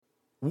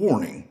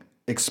Warning: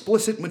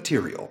 explicit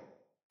material.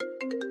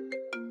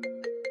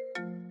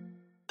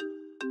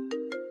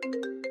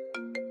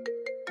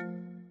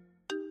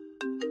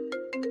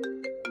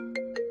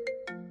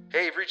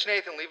 Hey, you've reached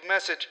Nathan. Leave a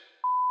message.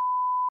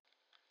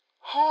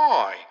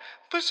 Hi,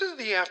 this is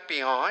the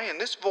FBI,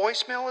 and this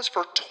voicemail is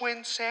for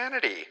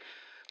Twinsanity.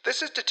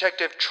 This is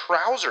Detective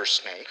Trouser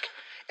Snake,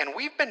 and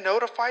we've been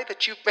notified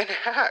that you've been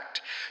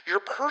hacked. Your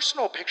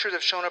personal pictures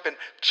have shown up in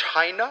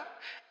China,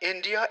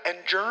 India, and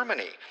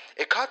Germany.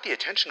 It caught the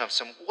attention of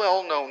some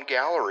well-known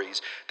galleries.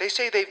 They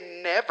say they've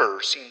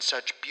never seen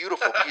such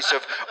beautiful piece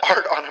of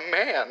art on a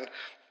man.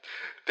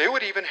 They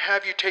would even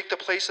have you take the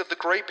place of the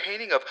great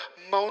painting of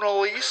Mona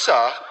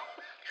Lisa.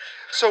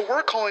 So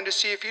we're calling to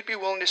see if you'd be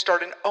willing to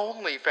start an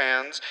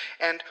OnlyFans,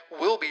 and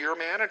we'll be your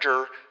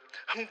manager.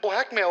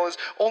 Blackmail is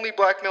only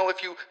blackmail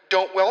if you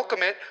don't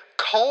welcome it.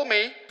 Call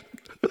me.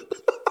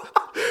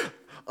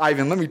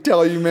 Ivan, let me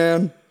tell you,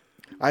 man,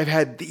 I've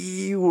had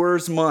the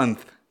worst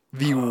month.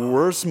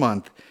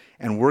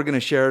 And we're going to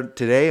share it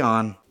today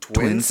on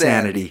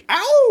Twinsanity.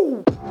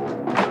 Ow!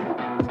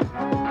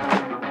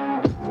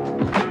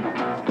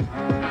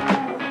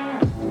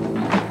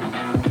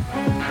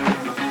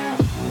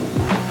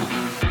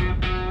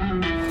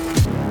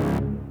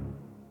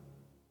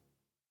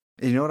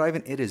 You know what,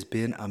 Ivan? It has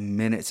been a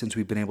minute since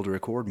we've been able to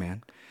record,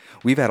 man.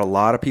 We've had a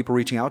lot of people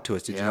reaching out to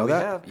us. Did you know that?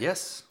 We have.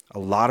 Yes. A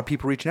lot of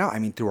people reaching out. I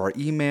mean, through our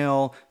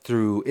email,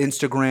 through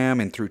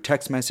Instagram, and through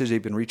text message, they've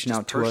been reaching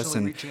out to us.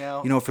 And,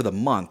 for the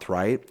month,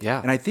 right?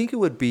 Yeah. And I think it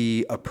would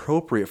be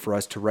appropriate for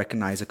us to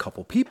recognize a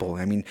couple people.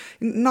 I mean,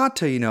 not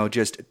to,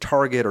 just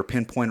target or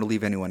pinpoint or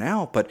leave anyone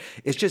out, but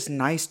it's just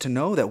nice to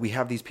know that we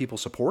have these people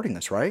supporting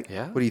us, right?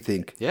 Yeah. What do you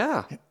think?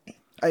 Yeah.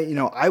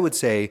 I would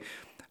say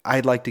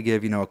I'd like to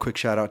give, a quick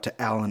shout out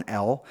to Alan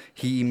L.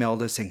 He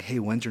emailed us saying, hey,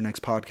 when's your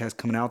next podcast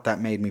coming out?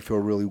 That made me feel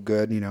really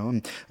good,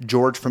 And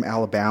George from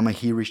Alabama,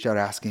 he reached out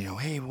asking,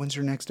 hey, when's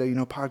your next,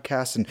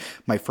 podcast? And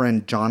my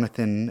friend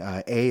Jonathan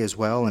A as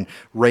well. And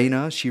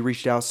Raina, she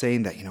reached out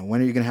saying that,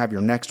 when are you going to have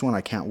your next one?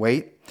 I can't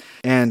wait.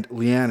 And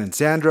Leanne and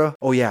Sandra,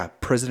 oh yeah,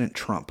 President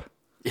Trump.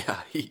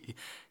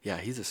 Yeah,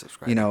 he's a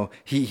subscriber.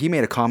 He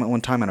made a comment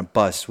one time on a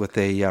bus with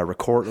a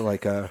recorder,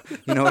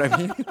 you know what I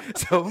mean?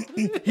 So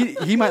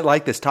he might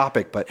like this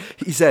topic, but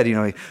he said,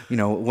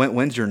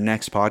 when's your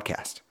next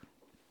podcast?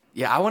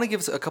 Yeah, I want to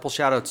give a couple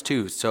shout outs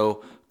too.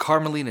 So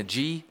Carmelina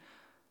G,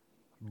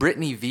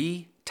 Brittany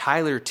V,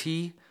 Tyler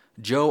T,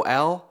 Joe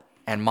L,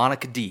 and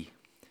Monica D.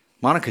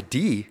 Monica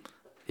D?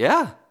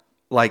 Yeah.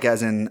 Like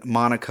as in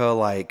Monica,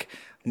 like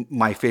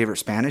my favorite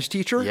Spanish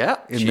teacher? Yeah.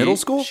 In middle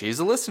school? She's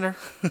a listener.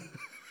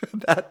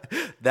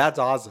 That's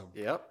awesome.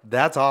 Yep.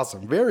 That's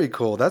awesome. Very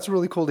cool. That's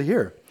really cool to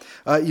hear.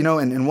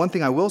 And one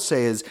thing I will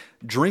say is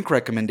drink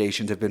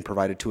recommendations have been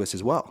provided to us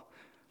as well.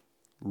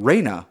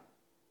 Raina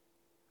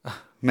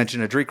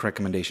mentioned a drink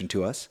recommendation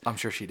to us. I'm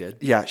sure she did.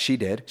 Yeah, she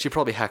did. She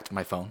probably hacked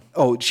my phone.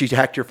 Oh, she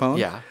hacked your phone?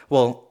 Yeah.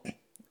 Well,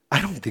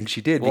 I don't think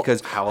she did because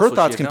how else her would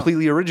thought's she have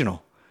completely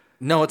original.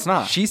 No, it's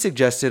not. She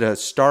suggested a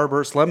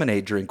Starburst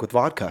lemonade drink with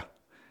vodka.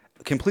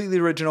 Completely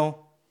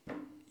original.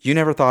 You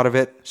never thought of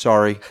it.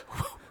 Sorry.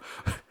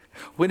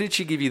 When did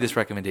she give you this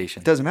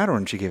recommendation? It doesn't matter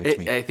when she gave it to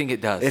me. I think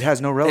it does. It has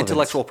no relevance.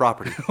 Intellectual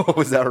property.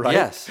 Oh, is that right?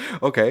 Yes.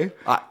 Okay.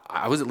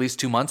 I was at least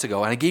 2 months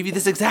ago, and I gave you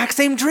this exact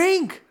same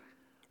drink.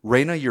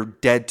 Raina, you're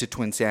dead to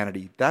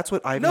Twinsanity. That's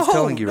what Ivan's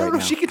telling you right now. No,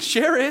 she can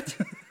share it.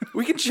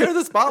 We can share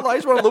the spotlight. I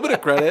just want a little bit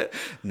of credit.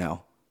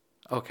 No.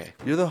 Okay.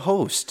 You're the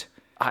host.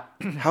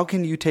 How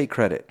can you take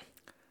credit?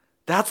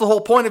 That's the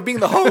whole point of being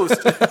the host.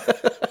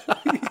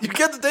 You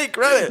get to take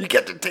credit. You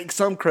get to take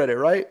some credit,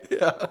 right?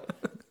 Yeah.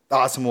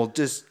 Awesome. Well,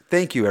 just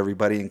thank you,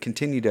 everybody, and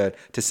continue to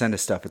send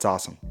us stuff. It's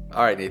awesome.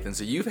 All right, Nathan.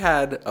 So you've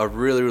had a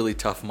really, really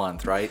tough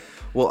month, right?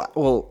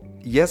 Well,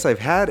 yes, I've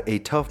had a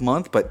tough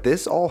month, but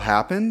this all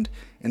happened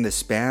in the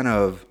span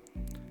of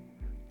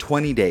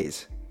 20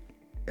 days.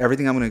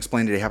 Everything I'm going to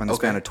explain today happened in the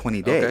span of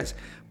 20 days.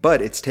 Okay.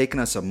 But it's taken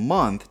us a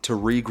month to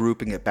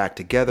regroup and get back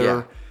together.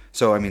 Yeah.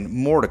 So,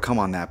 more to come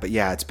on that. But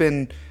yeah, it's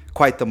been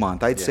quite the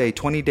month. I'd say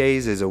 20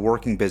 days is a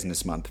working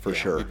business month for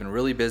sure. We've been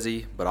really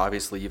busy, but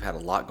obviously you've had a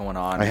lot going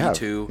on. I have. Me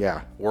too.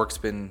 Yeah. Work's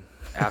been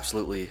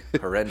absolutely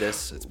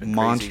horrendous. It's been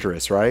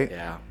monstrous, crazy. Right?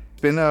 Yeah.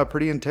 It's been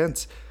pretty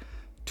intense.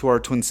 To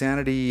our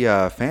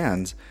Twinsanity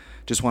fans,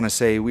 just want to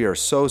say we are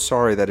so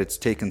sorry that it's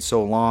taken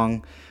so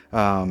long.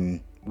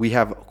 We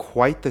have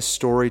quite the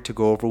story to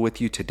go over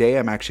with you today.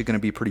 I'm actually going to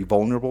be pretty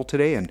vulnerable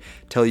today and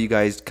tell you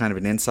guys kind of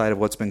an insight of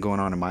what's been going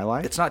on in my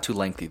life. It's not too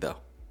lengthy, though.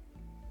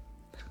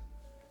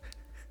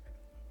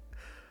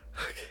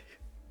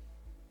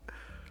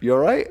 You all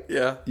right?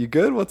 Yeah. You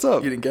good? What's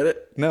up? You didn't get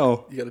it?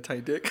 No. You got a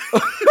tiny dick?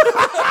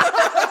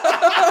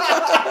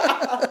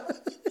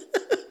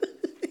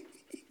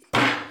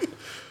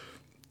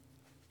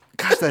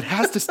 Gosh, that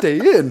has to stay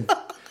in.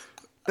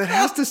 That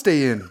has to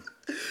stay in.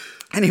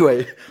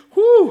 Anyway,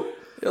 whoo.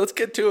 Yeah, let's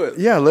get to it.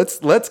 Yeah,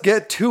 let's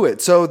get to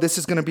it. So this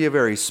is going to be a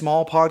very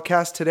small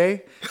podcast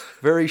today,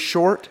 very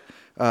short.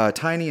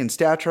 tiny in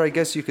stature, I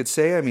guess you could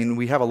say. I mean,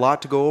 we have a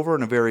lot to go over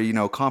in a very,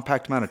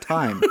 compact amount of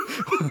time.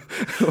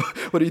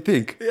 What do you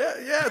think?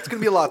 Yeah, it's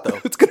gonna be a lot though.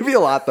 It's going to be a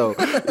lot, though.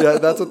 Yeah,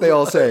 that's what they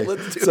all say.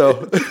 Let's do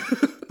so,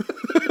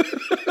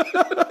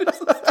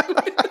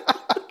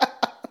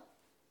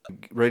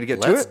 ready to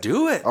get to it? Let's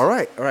do it. All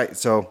right.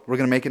 So we're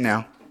going to make it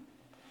now.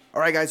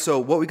 All right, guys. So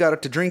what we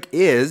got to drink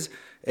is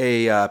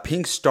a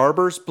pink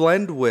Starburst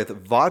blend with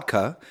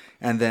vodka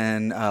and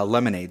then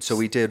lemonade. So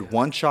we did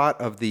one shot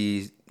of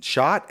the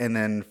shot and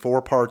then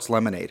 4 parts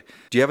lemonade.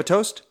 Do you have a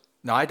toast?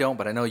 No, I don't,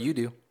 but I know you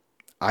do.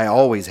 I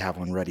always have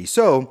one ready.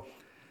 So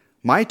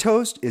my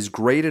toast is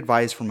great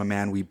advice from a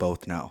man we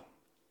both know.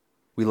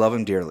 We love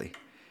him dearly.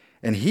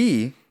 And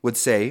he would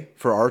say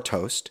for our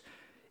toast,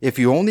 if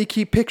you only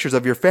keep pictures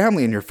of your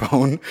family in your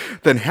phone,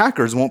 then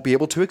hackers won't be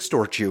able to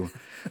extort you.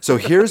 So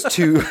here's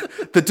to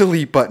the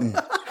delete button.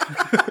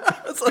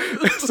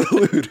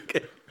 Salute.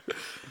 Okay.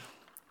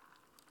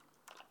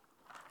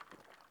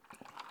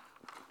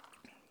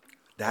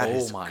 That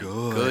is my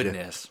good.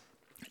 goodness.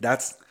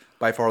 That's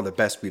by far the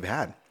best we've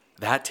had.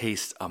 That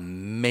tastes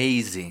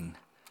amazing.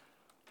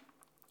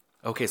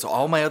 Okay, so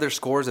all my other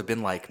scores have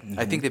been like,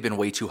 I think they've been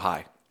way too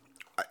high.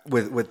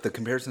 With the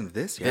comparison of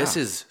this, yeah. This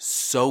is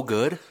so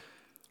good.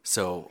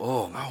 So,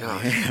 oh my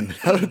God.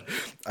 Man.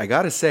 I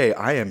got to say,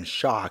 I am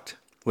shocked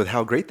with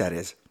how great that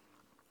is.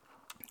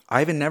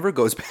 Ivan never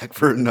goes back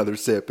for another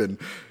sip, and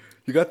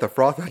you got the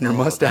froth on your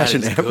mustache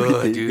and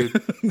everything. Good,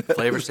 dude.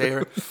 Flavor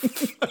saver.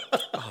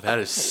 Oh, that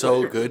is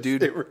so good,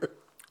 dude.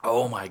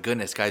 Oh my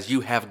goodness, guys.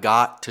 You have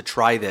got to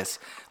try this.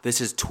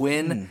 This is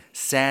Twin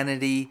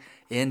Sanity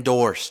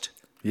endorsed.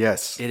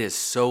 Yes. It is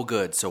so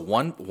good. So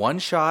one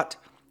shot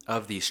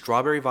of the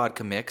strawberry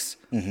vodka mix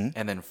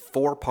and then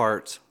 4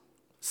 parts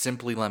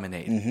simply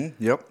lemonade.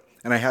 Yep.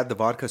 And I had the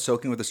vodka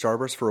soaking with the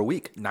Starburst for a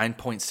week.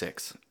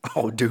 9.6.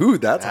 Oh,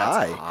 dude, that's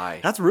That's high. high.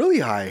 That's really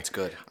high. It's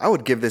good. I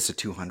would give this a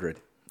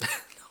 200.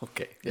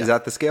 Okay. Is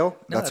that the scale?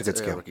 No, that's a good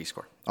scale. Rookie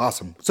score.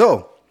 Awesome.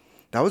 So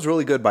that was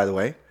really good, by the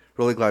way.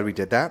 Really glad we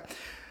did that.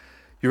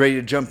 You ready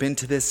to jump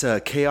into this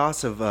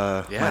chaos of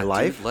my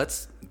life? Dude,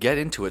 let's get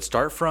into it.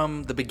 Start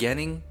from the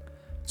beginning.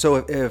 So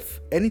if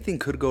anything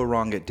could go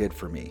wrong, it did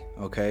for me,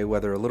 okay?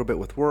 Whether a little bit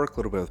with work, a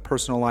little bit with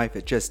personal life,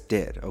 it just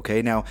did,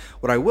 okay? Now,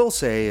 what I will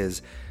say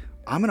is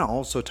I'm going to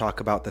also talk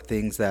about the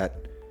things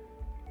that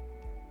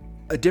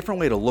a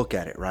different way to look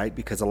at it, right?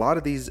 Because a lot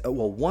of these,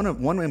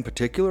 one in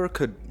particular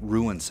could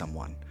ruin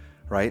someone,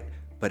 right?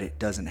 But it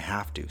doesn't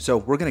have to. So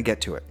we're going to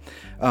get to it.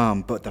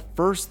 But the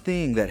first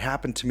thing that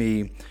happened to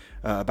me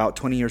about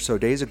 20 or so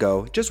days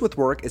ago, just with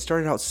work, it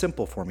started out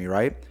simple for me,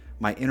 right?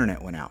 My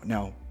internet went out.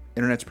 Now,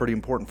 internet's pretty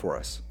important for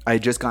us. I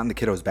had just gotten the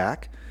kiddos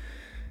back,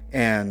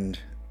 and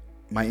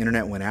my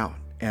internet went out.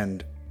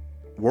 And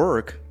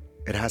work,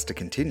 it has to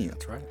continue.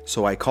 That's right.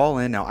 So I call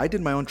in. Now, I did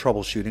my own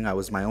troubleshooting. I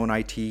was my own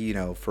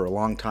IT, for a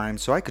long time,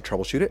 so I could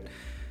troubleshoot it.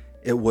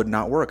 It would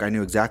not work. I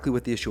knew exactly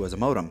what the issue was, a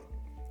modem.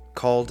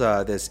 Called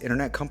this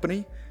internet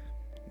company.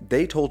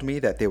 They told me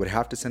that they would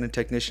have to send a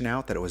technician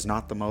out, that it was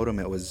not the modem.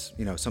 It was,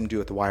 something to do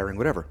with the wiring,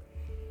 whatever.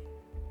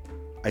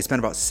 I spent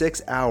about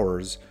 6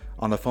 hours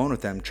on the phone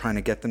with them trying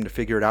to get them to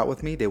figure it out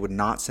with me. They would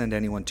not send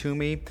anyone to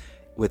me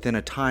within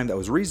a time that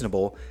was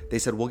reasonable. They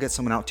said, we'll get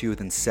someone out to you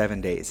within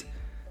 7 days.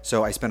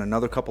 So I spent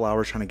another couple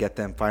hours trying to get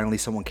them. Finally,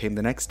 someone came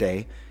the next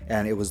day,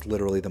 and it was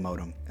literally the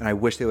modem. And I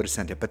wish they would have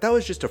sent it. But that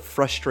was just a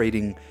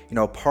frustrating,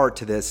 part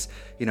to this,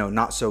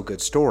 not so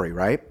good story,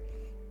 right?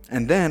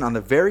 And then on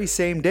the very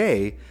same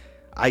day,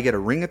 I get a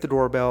ring at the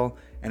doorbell,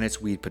 and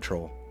it's Weed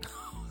Patrol.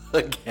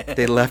 Again.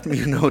 They left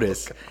me a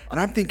notice. And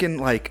I'm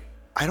thinking,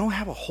 I don't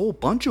have a whole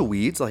bunch of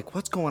weeds.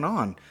 What's going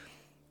on?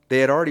 They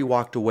had already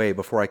walked away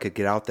before I could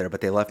get out there,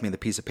 but they left me the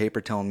piece of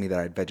paper telling me that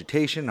I had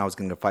vegetation. And I was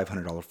going to get a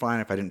 $500 fine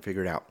if I didn't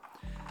figure it out.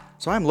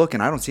 So I'm looking.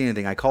 I don't see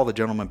anything. I call the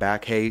gentleman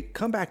back. Hey,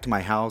 come back to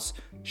my house.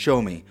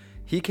 Show me.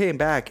 He came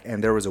back,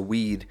 and there was a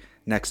weed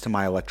next to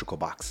my electrical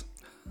box.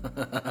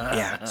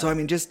 Yeah. So,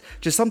 just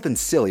something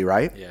silly,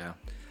 right? Yeah.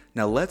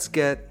 Now, let's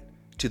get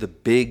to the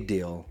big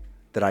deal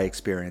that I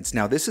experienced.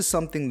 Now, this is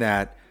something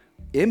that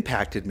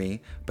impacted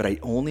me, but I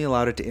only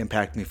allowed it to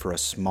impact me for a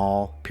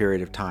small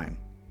period of time.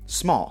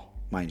 Small,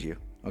 mind you.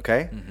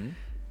 Okay? Mm-hmm.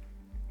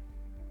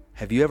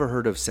 Have you ever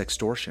heard of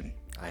sextortion?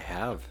 I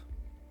have.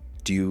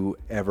 Do you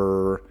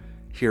ever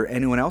hear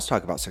anyone else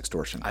talk about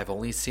sextortion? I've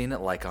only seen it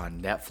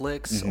on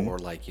Netflix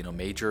or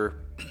major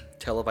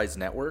televised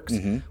networks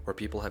where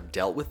people have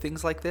dealt with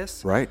things like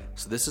this. Right.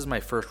 So this is my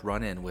first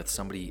run-in with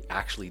somebody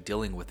actually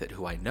dealing with it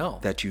who I know.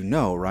 That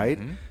right?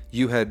 Mm-hmm.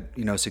 You had,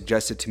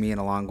 suggested to me,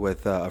 and along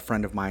with a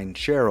friend of mine,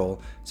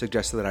 Cheryl,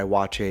 suggested that I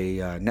watch a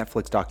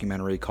Netflix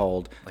documentary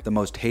called The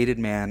Most Hated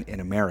Man in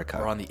America.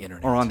 Or on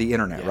the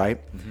internet.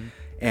 Right? Mm-hmm.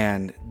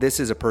 And this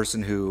is a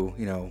person who,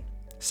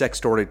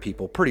 sextorted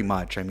people pretty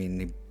much.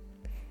 He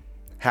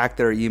hacked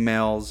their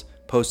emails,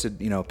 posted,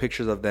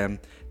 pictures of them.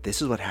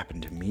 This is what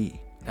happened to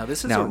me. Now,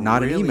 this is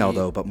not an email,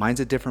 though, but mine's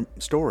a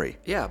different story.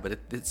 Yeah, but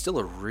it's still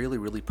a really,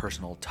 really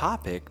personal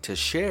topic to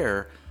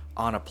share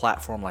on a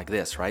platform like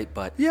this, right?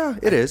 But yeah,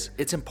 it is.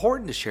 It's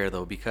important to share,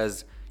 though,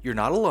 because, you're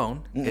not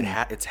alone.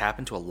 It's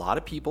happened to a lot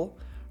of people,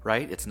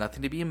 right? It's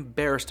nothing to be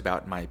embarrassed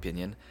about, in my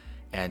opinion.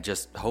 And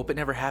just hope it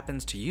never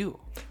happens to you.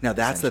 Now,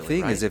 that's the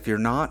thing, right? Is if you're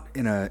not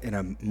in a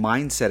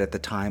mindset at the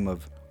time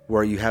of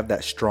where you have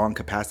that strong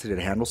capacity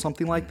to handle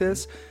something like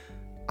this,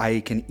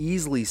 I can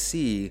easily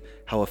see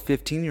how a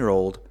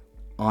 15-year-old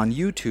on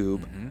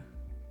YouTube,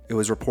 it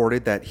was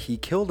reported that he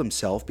killed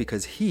himself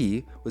because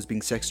he was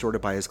being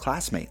sextorted by his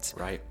classmates.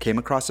 Right. Came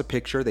across a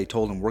picture. They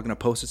told him, we're going to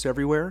post this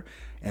everywhere.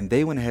 And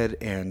they went ahead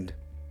and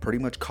pretty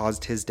much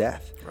caused his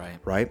death.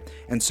 Right.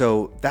 And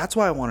so that's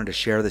why I wanted to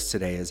share this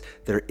today, is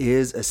there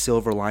is a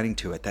silver lining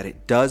to it, that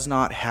it does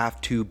not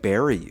have to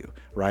bury you.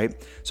 Right.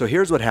 So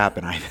here's what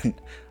happened.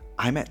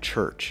 I'm at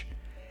church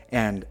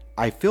and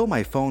I feel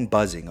my phone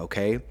buzzing.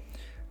 Okay.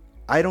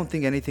 I don't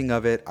think anything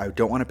of it. I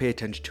don't want to pay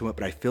attention to it,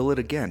 but I feel it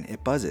again.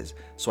 It buzzes.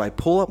 So I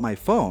pull up my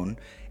phone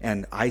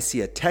and I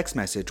see a text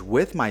message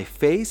with my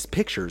face,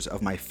 pictures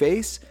of my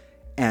face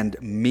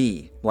and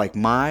me, like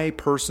my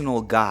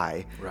personal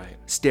guy,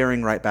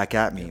 staring right back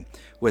at me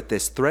with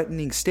this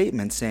threatening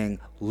statement saying,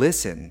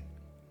 listen,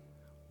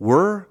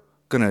 we're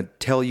going to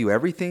tell you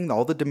everything,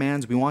 all the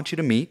demands we want you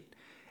to meet,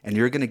 and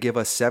you're going to give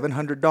us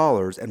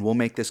 $700 and we'll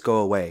make this go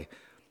away.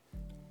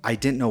 I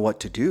didn't know what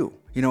to do.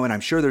 You know, and I'm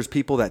sure there's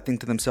people that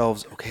think to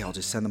themselves, okay, I'll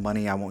just send the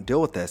money. I won't deal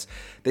with this.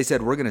 They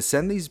said, we're going to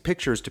send these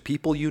pictures to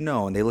people you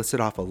know. And they listed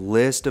off a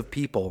list of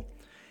people.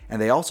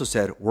 And they also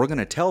said, we're going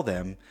to tell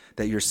them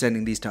that you're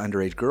sending these to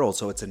underage girls.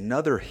 So it's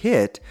another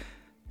hit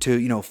to,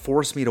 you know,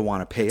 force me to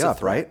want to pay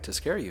up, right? To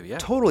scare you, yeah.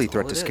 Totally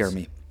threat to scare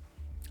me.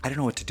 I didn't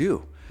know what to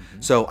do.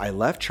 So I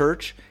left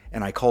church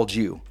and I called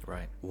you.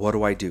 Right. What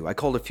do I do? I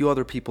called a few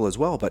other people as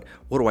well, but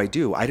what do I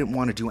do? I didn't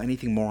want to do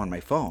anything more on my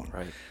phone.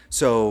 Right.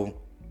 So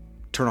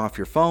turn off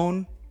your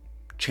phone,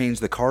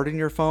 change the card in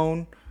your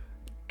phone,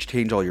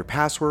 change all your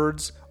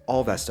passwords,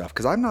 all that stuff.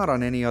 Because I'm not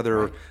on any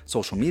other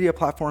social media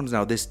platforms.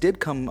 Now, this did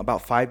come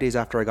about 5 days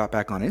after I got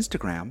back on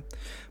Instagram,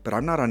 but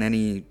I'm not on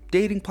any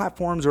dating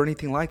platforms or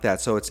anything like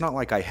that. So it's not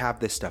like I have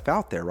this stuff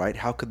out there, right?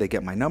 How could they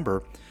get my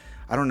number?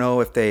 I don't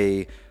know if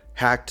they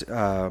hacked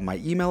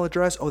my email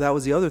address. Oh, that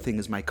was the other thing,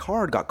 is my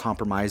card got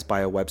compromised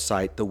by a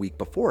website the week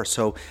before.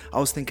 So I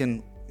was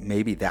thinking,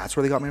 maybe that's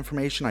where they got my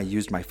information. I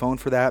used my phone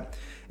for that.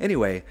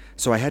 Anyway,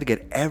 so I had to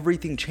get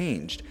everything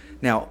changed.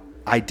 Now,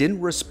 I didn't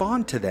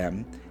respond to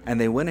them, and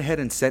they went ahead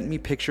and sent me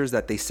pictures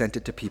that they sent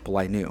it to people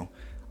I knew.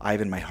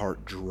 Ivan, my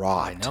heart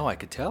dropped. I know, I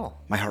could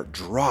tell. My heart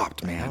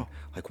dropped, man.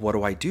 Like, what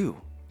do I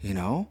do? You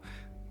know?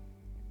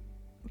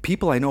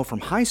 People I know from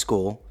high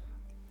school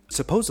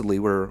supposedly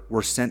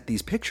were sent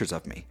these pictures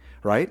of me,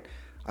 right?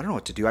 I don't know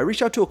what to do. I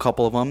reached out to a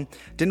couple of them,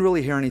 didn't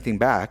really hear anything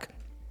back.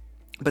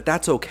 But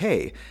that's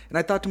okay. And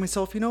I thought to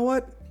myself, you know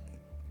what?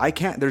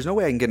 There's no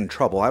way I can get in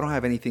trouble. I don't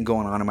have anything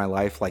going on in my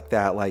life like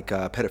that, like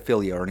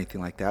pedophilia or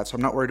anything like that. So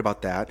I'm not worried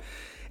about that.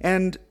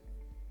 And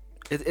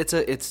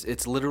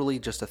it's literally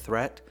just a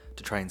threat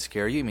to try and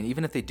scare you. I mean,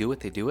 even if they do it,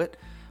 they do it.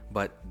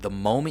 But the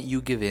moment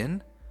you give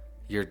in,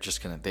 you're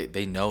just going to,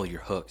 they know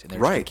you're hooked and they're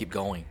just going to keep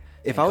going.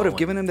 If I would have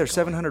given them their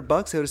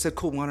 $700, they would have said,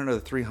 cool, want another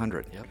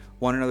 $300,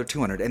 want another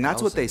 $200. And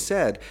that's what they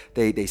said.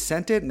 They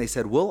sent it and they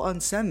said, we'll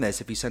unsend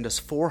this if you send us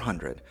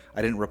 $400.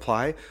 I didn't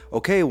reply.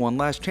 Okay, one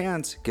last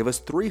chance. Give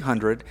us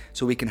 $300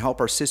 so we can help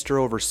our sister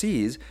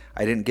overseas.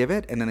 I didn't give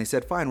it. And then they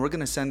said, fine, we're going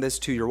to send this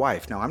to your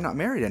wife. Now, I'm not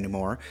married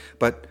anymore,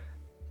 but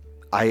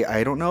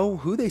I don't know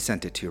who they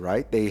sent it to,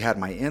 right? They had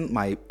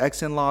my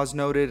ex-in-laws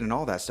noted and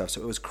all that stuff.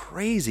 So it was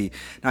crazy.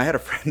 Now, I had a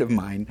friend of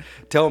mine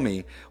tell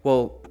me,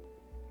 well,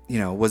 you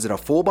know, was it a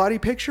full body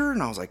picture?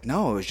 And I was like,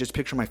 no, it was just a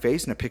picture of my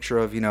face and a picture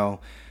of, you know,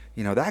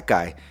 that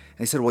guy. And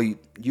he said, well,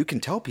 you can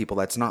tell people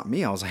that's not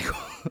me. I was like,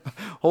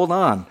 hold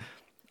on.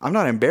 I'm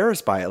not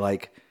embarrassed by it.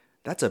 Like,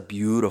 that's a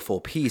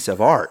beautiful piece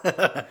of art.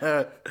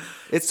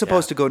 It's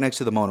supposed to go next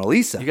to the Mona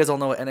Lisa. You guys all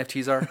know what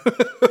NFTs are?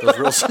 Those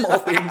real small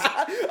things.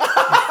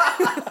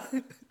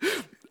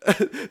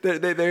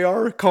 They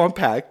are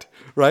compact,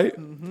 right?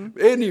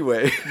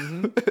 Anyway,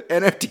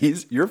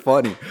 NFTs, you're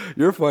funny.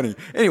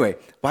 Anyway,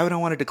 why would I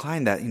want to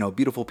decline that,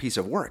 beautiful piece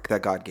of work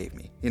that God gave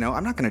me?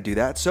 I'm not going to do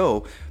that.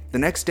 So the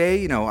next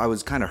day, I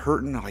was kind of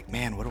hurting. I'm like,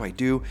 man, what do I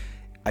do?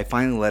 I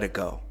finally let it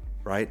go,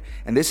 right?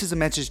 And this is a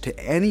message to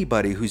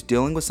anybody who's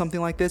dealing with something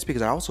like this,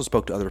 because I also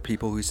spoke to other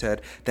people who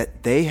said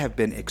that they have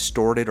been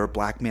extorted or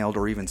blackmailed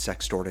or even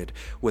sextorted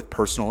with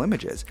personal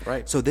images.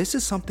 Right. So this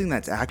is something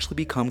that's actually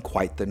become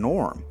quite the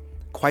norm.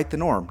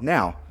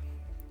 Now,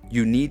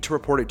 you need to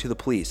report it to the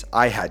police.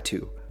 I had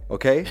to,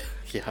 okay?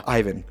 Yeah.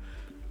 Ivan,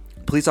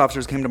 police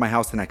officers came to my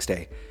house the next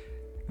day.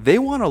 They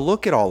want to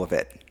look at all of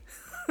it.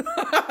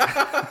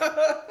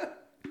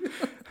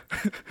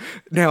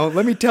 Now,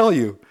 let me tell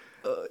you,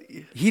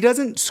 he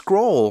doesn't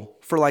scroll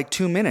for like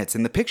 2 minutes,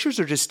 and the pictures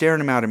are just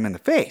staring at him in the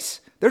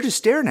face. They're just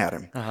staring at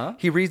him. Uh-huh.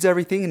 He reads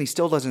everything, and he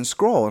still doesn't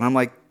scroll. And I'm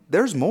like,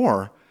 there's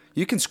more.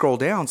 You can scroll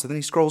down. So then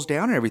he scrolls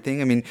down and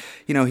everything. I mean,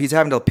 he's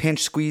having to pinch,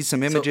 squeeze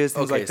some images,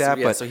 things like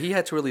that. So he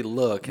had to really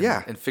look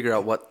and figure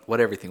out what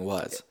everything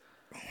was.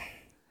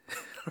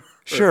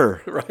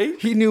 Sure. Right?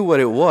 He knew what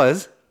it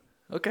was.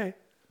 Okay.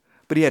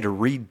 But he had to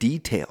read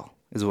detail.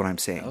 is what I'm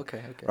saying.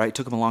 Okay. Right? It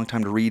took them a long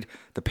time to read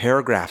the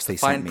paragraphs they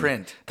sent Fine me.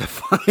 print. The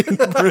fine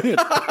print.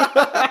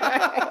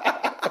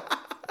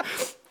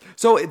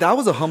 So that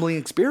was a humbling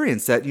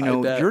experience that,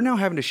 you're now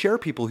having to share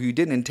people who you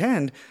didn't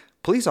intend,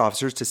 police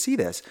officers, to see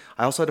this.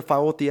 I also had to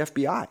follow with the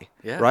FBI,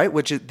 right?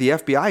 Which the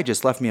FBI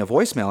just left me a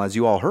voicemail, as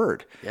you all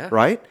heard,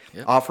 right?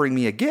 Yep. Offering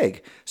me a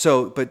gig.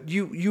 So, but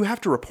you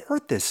have to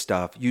report this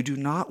stuff. You do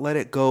not let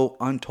it go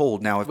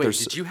untold. Now, if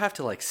did you have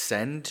to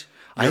send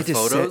your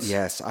photos?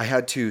 Yes, I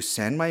had to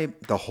send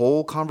the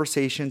whole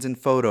conversations and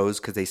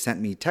photos, because they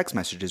sent me text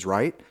messages,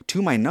 right,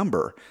 to my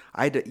number.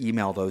 I had to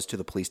email those to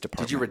the police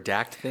department. Did you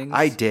redact things?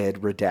 I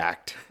did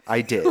redact. I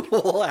did.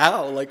 Well,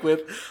 how?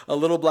 With a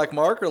little black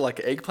mark or an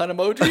eggplant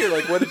emoji?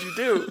 Or what did you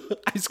do?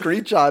 I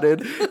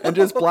screenshotted and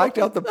just blacked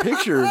out the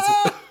pictures.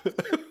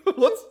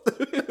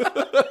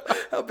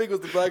 How big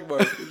was the black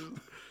mark?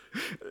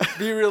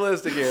 Be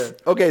realistic here.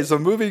 Okay, so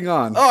moving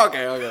on. Oh,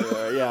 okay.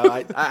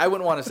 Yeah, I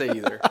wouldn't want to say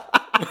either.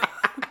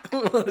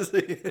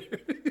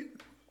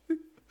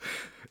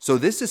 So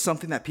this is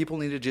something that people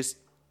need to just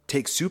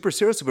take super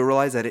seriously, but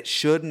realize that it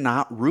should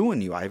not ruin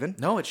you, Ivan.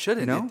 No, it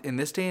shouldn't. In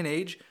this day and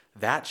age,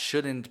 that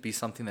shouldn't be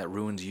something that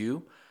ruins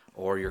you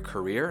or your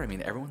career. I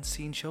mean, everyone's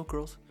seen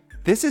Showgirls.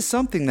 This is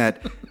something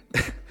that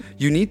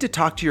you need to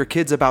talk to your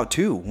kids about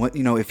too.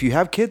 If you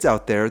have kids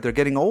out there, they're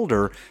getting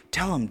older,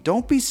 tell them,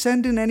 don't be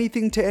sending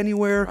anything to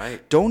anywhere.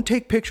 Right. Don't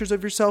take pictures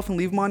of yourself and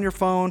leave them on your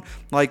phone.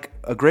 Like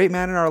a great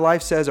man in our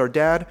life says, our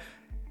dad,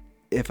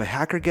 if a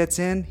hacker gets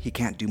in, he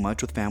can't do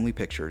much with family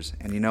pictures.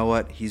 And you know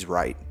what? He's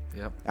right.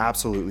 Yep.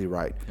 Absolutely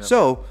right. Yep.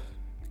 So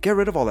get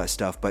rid of all that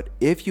stuff. But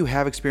if you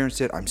have experienced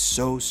it, I'm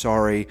so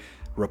sorry.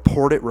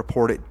 Report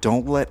it.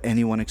 Don't let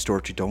anyone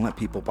extort you. Don't let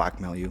people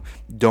blackmail you.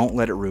 Don't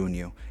let it ruin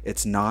you.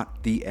 It's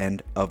not the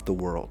end of the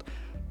world.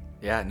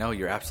 Yeah, no,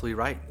 you're absolutely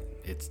right.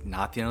 It's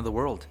not the end of the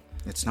world.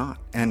 It's not.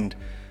 And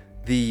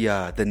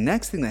the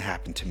next thing that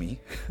happened to me,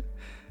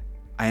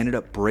 I ended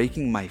up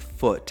breaking my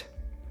foot.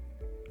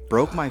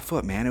 Broke my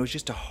foot, man. It was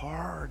just a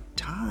hard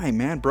time,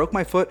 man. Broke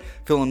my foot,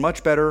 feeling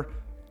much better,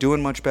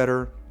 doing much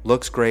better,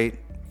 looks great,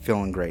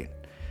 feeling great.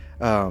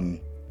 And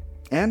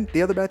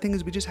the other bad thing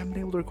is we just haven't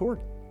been able to record.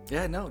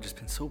 Yeah, no, just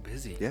been so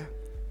busy. Yeah.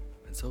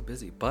 Been so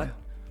busy. But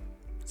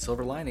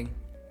silver lining,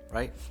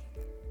 right?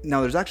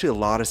 Now, there's actually a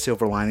lot of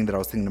silver lining that I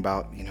was thinking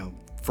about,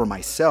 for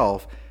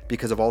myself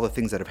because of all the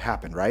things that have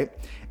happened, right?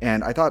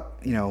 And I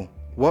thought,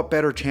 what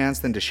better chance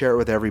than to share it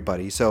with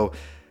everybody? So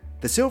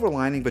the silver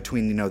lining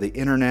between, the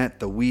internet,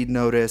 the weed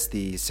notice,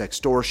 the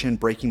sextortion,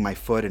 breaking my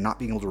foot, and not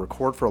being able to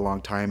record for a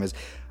long time is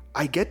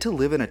I get to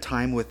live in a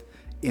time with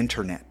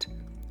internet,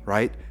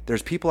 right?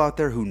 There's people out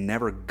there who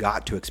never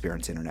got to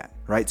experience internet,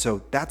 right?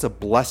 So that's a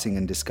blessing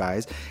in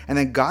disguise. And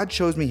then God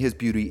shows me his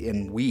beauty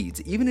in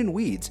weeds. Even in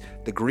weeds,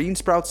 the green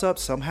sprouts up,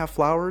 some have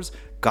flowers,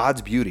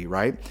 God's beauty,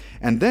 right?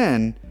 And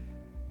then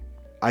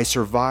I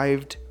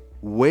survived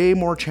way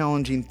more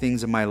challenging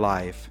things in my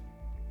life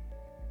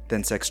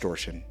than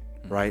sextortion,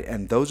 right?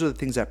 And those are the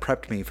things that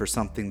prepped me for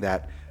something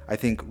that I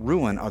think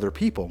ruin other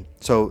people.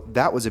 So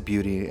that was a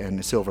beauty and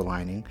a silver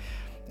lining.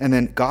 And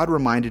then God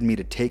reminded me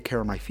to take care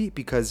of my feet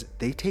because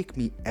they take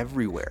me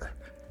everywhere.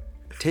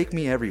 Take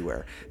me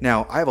everywhere.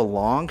 Now, I have a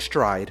long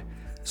stride,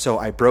 so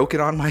I broke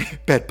it on my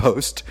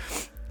bedpost.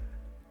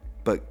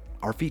 But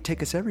our feet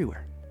take us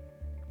everywhere.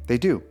 They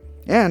do.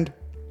 And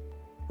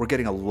we're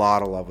getting a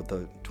lot of love with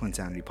the Twin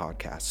Sanity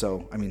podcast.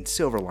 So,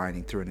 silver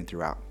lining through and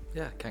throughout.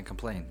 Yeah, can't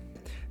complain.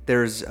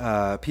 There's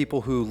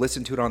people who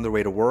listen to it on their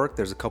way to work.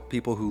 There's a couple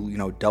people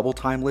who, double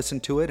time listen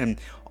to it.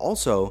 And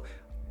also,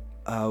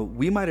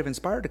 we might have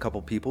inspired a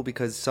couple people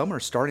because some are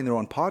starting their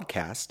own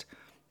podcast.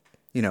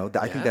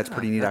 I think that's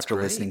pretty neat after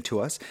listening to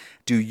us.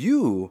 Do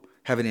you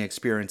have any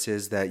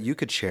experiences that you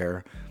could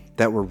share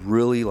that were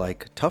really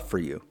tough for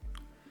you?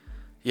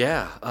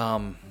 Yeah.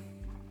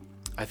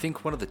 I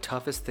think one of the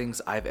toughest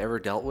things I've ever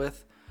dealt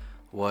with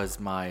was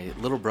my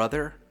little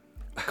brother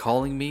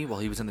calling me while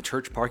he was in the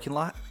church parking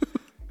lot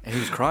and he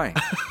was crying.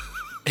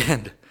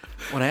 And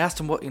when I asked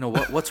him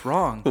what's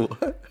wrong,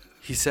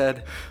 he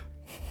said,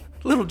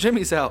 "Little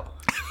Jimmy's out.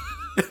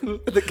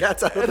 The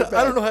cat's out of the bag.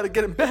 I don't know how to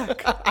get him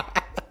back."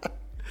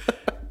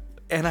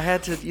 And I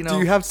had to, Do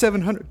you have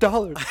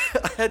 $700?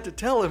 I had to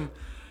tell him,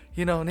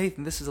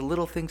 Nathan, this is a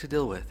little thing to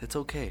deal with. It's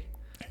okay.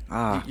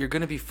 You're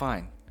going to be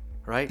fine,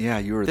 right? Yeah,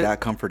 you were that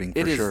comforting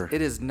for sure.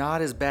 It is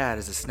not as bad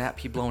as a snap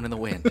pea blown in the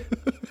wind.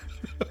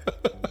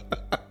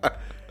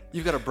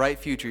 You've got a bright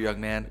future,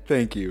 young man.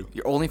 Thank you.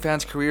 Your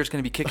OnlyFans career is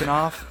going to be kicking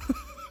off,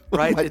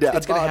 right?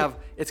 It's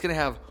going to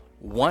have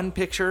one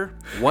picture,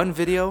 one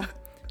video,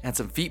 and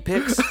some feet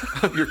pics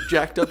of your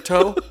jacked up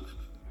toe.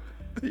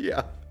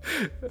 Yeah,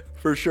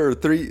 for sure.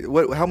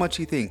 How much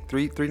do you think?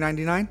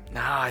 $3.99?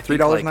 Nah, I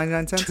think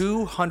 $3.99.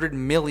 200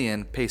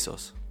 million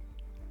pesos.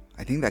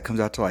 I think that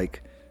comes out to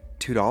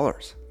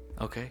 $2.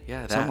 Okay,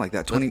 yeah, something like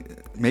that.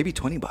 Maybe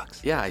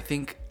 $20. Yeah, I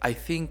think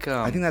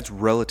that's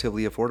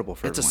relatively affordable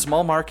for it's everyone. A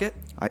small market.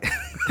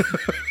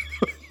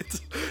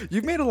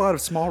 You've made a lot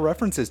of small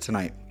references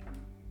tonight.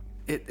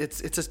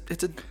 It's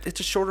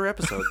a shorter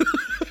episode.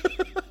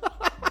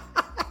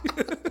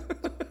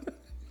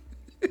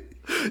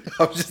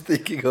 I was just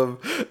thinking of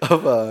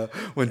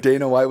when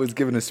Dana White was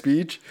giving a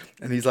speech,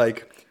 and he's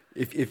like,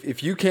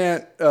 if you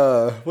can't,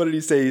 what did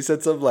he say? He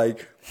said something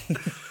like,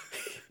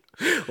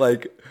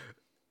 like,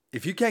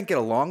 if you can't get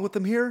along with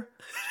them here,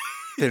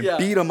 then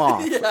beat them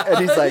off. Yeah. And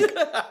he's like,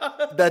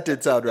 that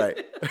did sound right.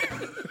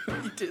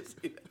 You did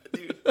say that,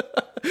 dude.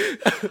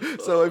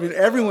 So, I mean,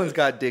 everyone's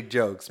got dick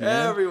jokes,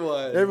 man.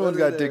 Everyone's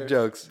got dick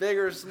jokes. Big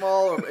or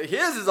small. Or,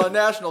 his is on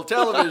national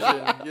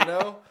television, you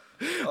know?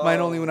 Mine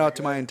only went out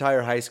to my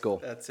entire high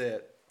school. That's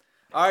it.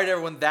 All right,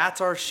 everyone.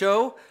 That's our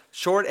show.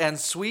 Short and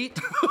sweet.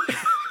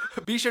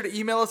 Be sure to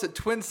email us at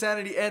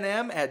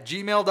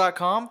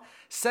twinsanitynm@gmail.com.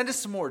 Send us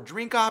some more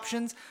drink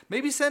options.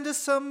 Maybe send us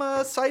some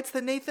sites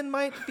that Nathan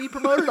might be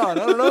promoted on.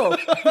 I don't know.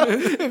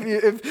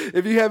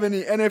 if you have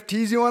any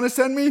NFTs you want to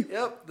send me,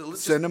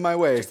 send them my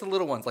way. Just the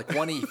little ones, like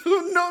 1 ETH.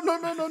 No.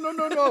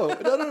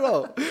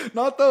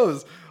 Not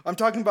those. I'm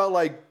talking about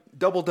like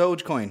double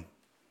Dogecoin.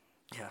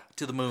 Yeah,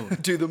 to the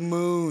moon. To the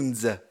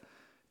moons.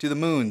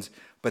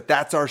 But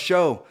that's our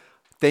show.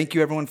 Thank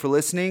you, everyone, for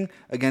listening.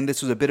 Again,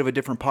 this was a bit of a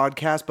different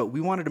podcast, but we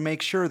wanted to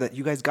make sure that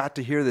you guys got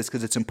to hear this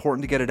because it's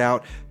important to get it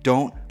out.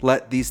 Don't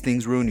let these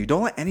things ruin you.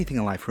 Don't let anything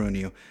in life ruin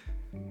you.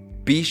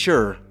 Be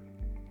sure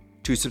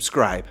to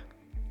subscribe.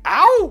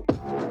 Ow!